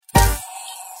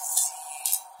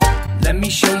Let me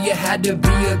show you how to be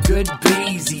a good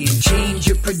Bayesian. Change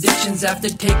your predictions after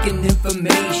taking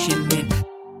information in.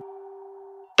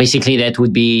 Basically, that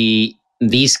would be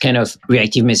this kind of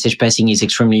reactive message passing is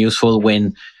extremely useful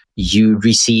when you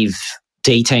receive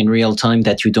data in real time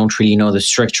that you don't really know the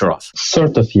structure of.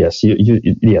 Sort of, yes.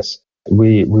 Yes.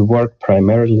 We work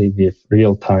primarily with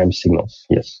real-time signals,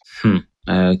 yes.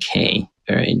 Okay,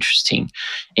 very interesting.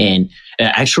 And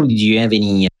actually, do you have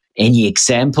any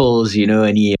examples,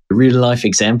 any real-life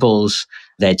examples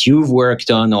that you've worked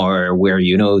on or where,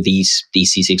 this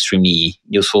is extremely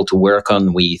useful to work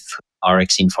on with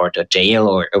rxinfar.jl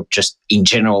or just in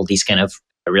general, this kind of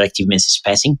reactive message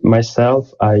passing?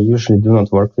 Myself, I usually do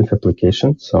not work with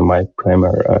applications, so my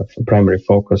primary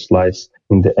focus lies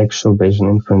in the actual Bayesian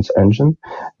inference engine.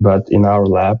 But in our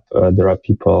lab, there are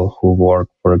people who work,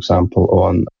 for example,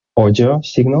 on audio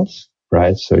signals,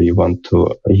 right? So you want,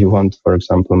 for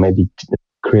example, maybe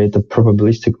create a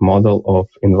probabilistic model of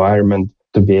environment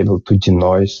to be able to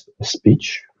denoise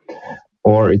speech.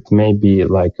 Or it may be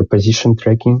like a position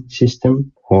tracking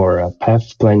system or a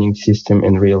path planning system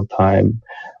in real time.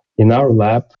 In our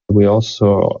lab, we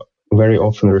also very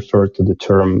often refer to the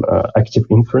term active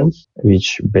inference,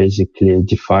 which basically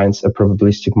defines a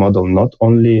probabilistic model not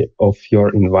only of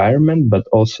your environment, but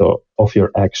also of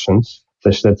your actions,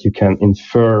 such that you can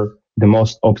infer the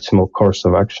most optimal course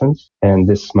of actions. And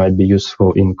this might be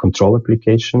useful in control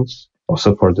applications,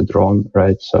 also for the drone,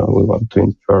 right? So we want to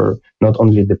infer not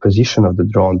only the position of the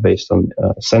drone based on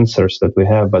sensors that we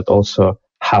have, but also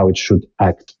how it should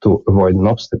act to avoid an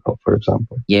obstacle, for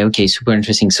example. Yeah, okay, super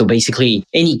interesting. So basically,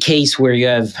 any case where you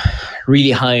have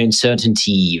really high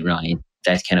uncertainty, right?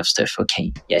 That kind of stuff.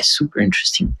 Okay, yeah, super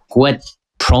interesting. What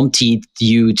prompted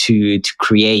you to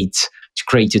create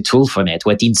a tool for that?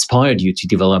 What inspired you to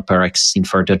develop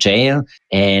rxinfar.jl?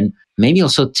 And maybe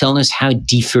also tell us how it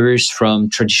differs from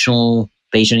traditional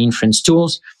Bayesian inference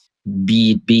tools,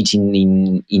 be it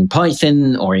in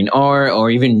Python or in R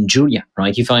or even in Julia,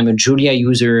 right? If I'm a Julia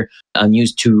user, I'm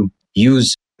used to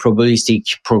use probabilistic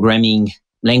programming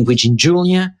language in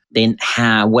Julia, then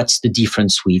what's the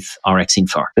difference with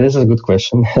rxinfar? This is a good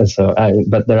question.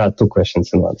 But there are two questions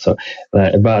in one. So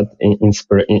about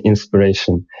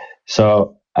inspiration.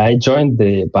 So I joined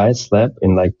the Bayes lab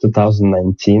in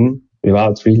 2019.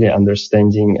 Without really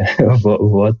understanding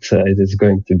what it is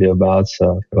going to be about.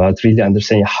 So without really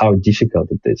understanding how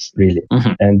difficult it is, really.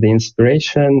 Mm-hmm. And the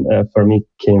inspiration for me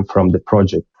came from the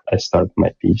project I started my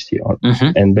PhD on.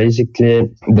 Mm-hmm. And basically,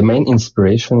 the main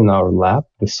inspiration in our lab,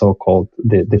 the so-called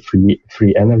the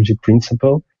free energy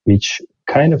principle, which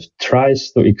kind of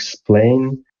tries to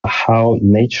explain how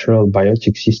natural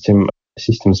biotic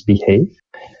systems behave.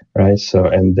 Right. So,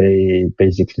 and they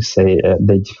basically say,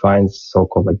 they define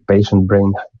so-called Bayesian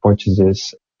brain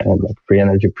hypothesis and free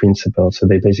energy principle. So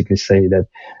they basically say that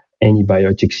any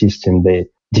biotic system, they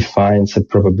defines a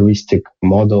probabilistic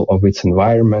model of its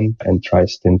environment and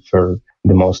tries to infer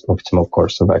the most optimal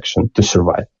course of action to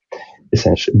survive,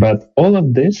 essentially. But all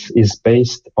of this is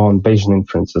based on Bayesian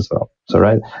inference as well. So,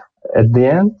 right. At the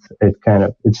end,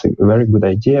 it's a very good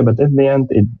idea, but at the end,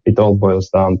 it all boils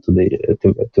down to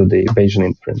the Bayesian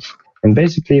inference. And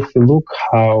basically, if we look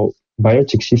how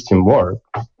biotic systems work,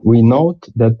 we note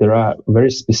that there are very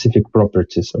specific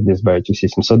properties of this biotic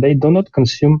system. So they do not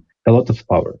consume a lot of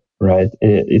power, right?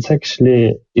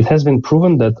 It has been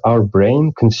proven that our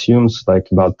brain consumes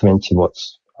about 20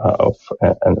 watts of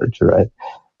energy, right?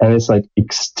 And it's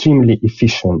extremely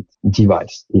efficient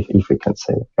device, if we can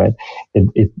say, right?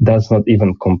 It does not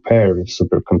even compare with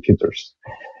supercomputers.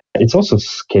 It's also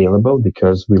scalable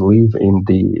because we live in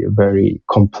the very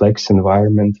complex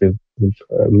environment with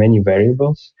many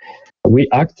variables. We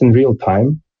act in real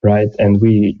time, right? And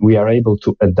we are able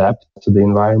to adapt to the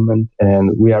environment,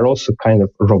 and we are also kind of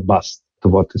robust to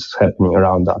what is happening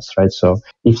around us, right? So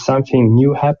if something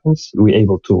new happens, we're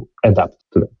able to adapt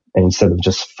to it instead of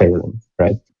just failing,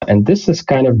 right? And this is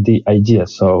kind of the idea.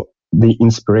 So the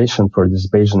inspiration for this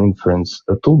Bayesian inference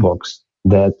toolbox,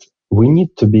 that we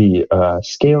need to be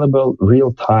scalable,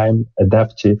 real-time,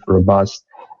 adaptive, robust,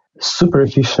 super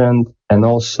efficient, and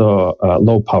also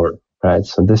low power, right?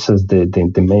 So this is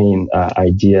the main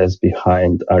ideas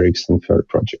behind rxinfar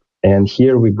project. And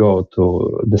here we go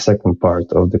to the second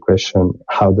part of the question,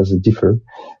 how does it differ?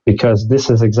 Because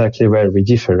this is exactly where we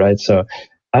differ, right? So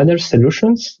other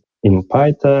solutions in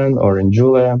Python or in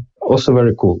Julia, also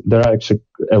very cool. There are actually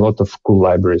a lot of cool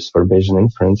libraries for Bayesian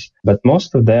inference, but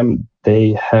most of them,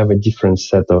 they have a different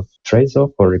set of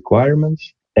trade-off or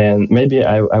requirements. And maybe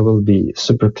I will be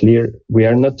super clear. We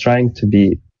are not trying to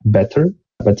be better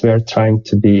but we are trying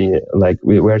to be like,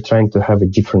 we're trying to have a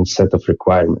different set of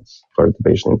requirements for the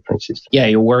Bayesian inference system. Yeah,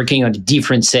 you're working on a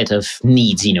different set of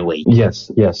needs in a way.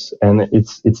 Yes. And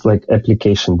it's like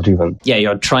application driven. Yeah,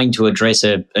 you're trying to address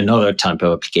another type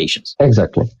of applications.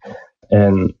 Exactly.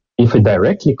 And if we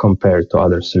directly compare to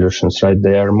other solutions, right,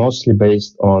 they are mostly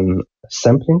based on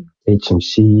sampling,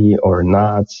 HMC or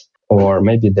NATS, or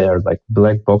maybe they are like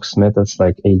black box methods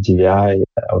like ADVI,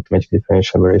 automatic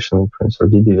differential variational inference, or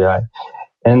BBVI.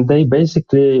 And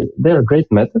they're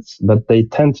great methods, but they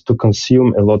tend to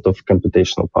consume a lot of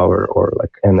computational power or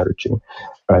like energy,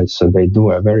 right? So they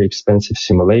do a very expensive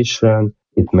simulation.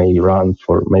 It may run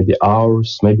for maybe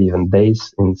hours, maybe even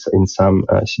days in some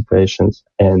situations.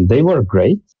 And they were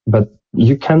great, but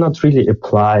you cannot really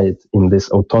apply it in these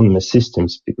autonomous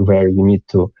systems where you need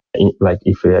to, like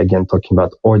if we're again talking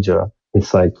about audio,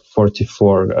 it's like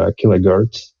 44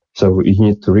 kilohertz. So you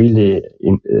need to really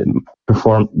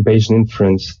perform Bayesian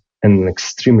inference at an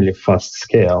extremely fast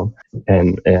scale,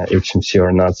 and HMC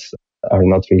or NATS are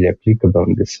not really applicable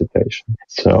in this situation.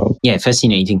 So yeah,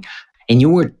 fascinating. And you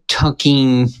were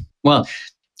talking, well,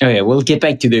 okay, we'll get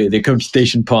back to the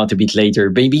computation part a bit later.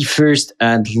 Maybe first,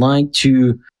 I'd like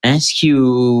to ask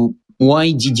you,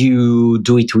 why did you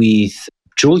do it with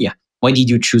Julia? Why did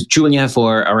you choose Julia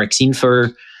for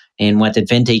RxInfer? And what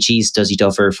advantages does it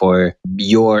offer for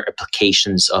your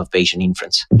applications of Bayesian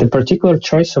inference? The particular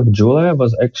choice of Julia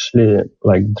was actually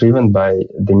like driven by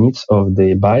the needs of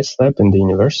the Bayes lab in the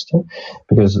university,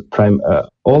 because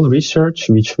all research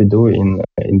which we do in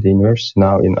the university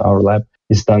now in our lab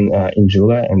is done in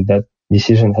Julia, and that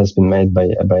decision has been made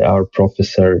by our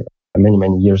professor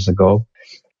many years ago.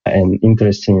 And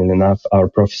interestingly enough, our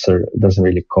professor doesn't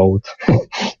really code,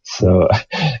 so.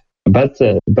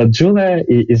 But Julia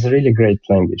is a really great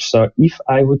language. So if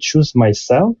I would choose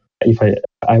myself,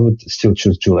 I would still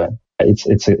choose Julia.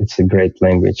 It's a great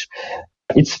language.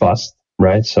 It's fast,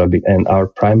 right? So and our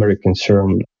primary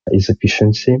concern is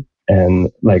efficiency.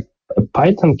 And like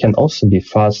Python can also be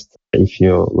fast if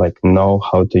you like know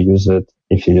how to use it.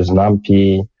 If you use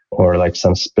NumPy or like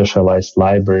some specialized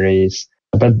libraries.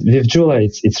 But with Julia,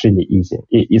 it's really easy.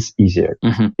 It's easier.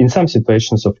 Mm-hmm. In some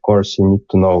situations, of course, you need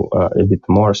to know a bit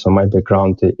more. So my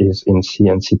background is in C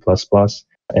and C++,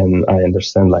 and I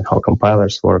understand like how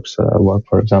compilers work,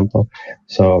 for example.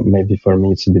 So maybe for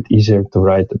me, it's a bit easier to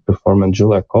write a performant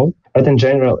Julia code. But in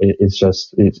general, it's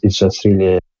just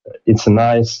really, it's a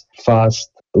nice, fast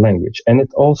language. And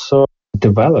it also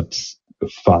develops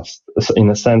fast. So in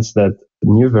a sense that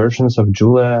new versions of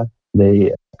Julia,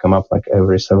 they come up like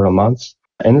every several months.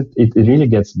 And it really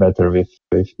gets better with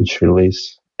each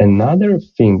release. Another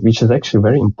thing, which is actually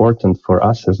very important for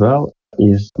us as well,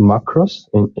 is macros,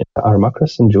 our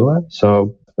macros in Julia.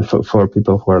 So for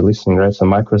people who are listening, right? So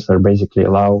macros are basically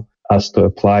allow us to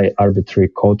apply arbitrary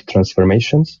code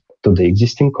transformations to the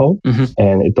existing code. Mm-hmm.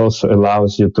 And it also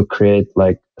allows you to create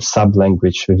like a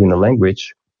sub-language within a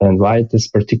language. And why it is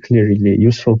particularly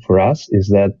useful for us is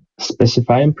that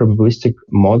specifying probabilistic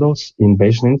models in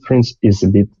Bayesian inference is a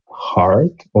bit hard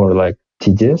or like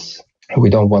tedious. We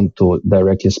don't want to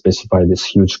directly specify these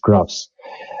huge graphs.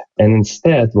 And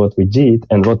instead, what we did,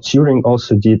 and what Turing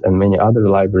also did, and many other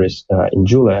libraries in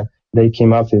Julia, they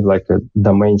came up with like a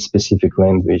domain-specific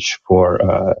language for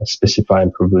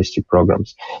specifying probabilistic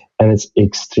programs. And it's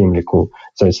extremely cool.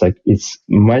 So it's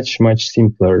much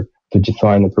simpler to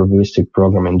define a probabilistic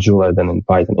program in Julia than in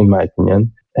Python, in my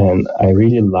opinion. And I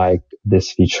really like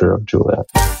this feature of Julia.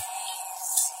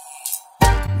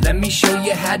 Let me show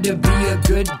you how to be a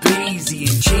good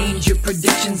Bayesian. Change your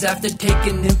predictions after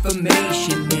taking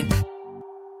information in.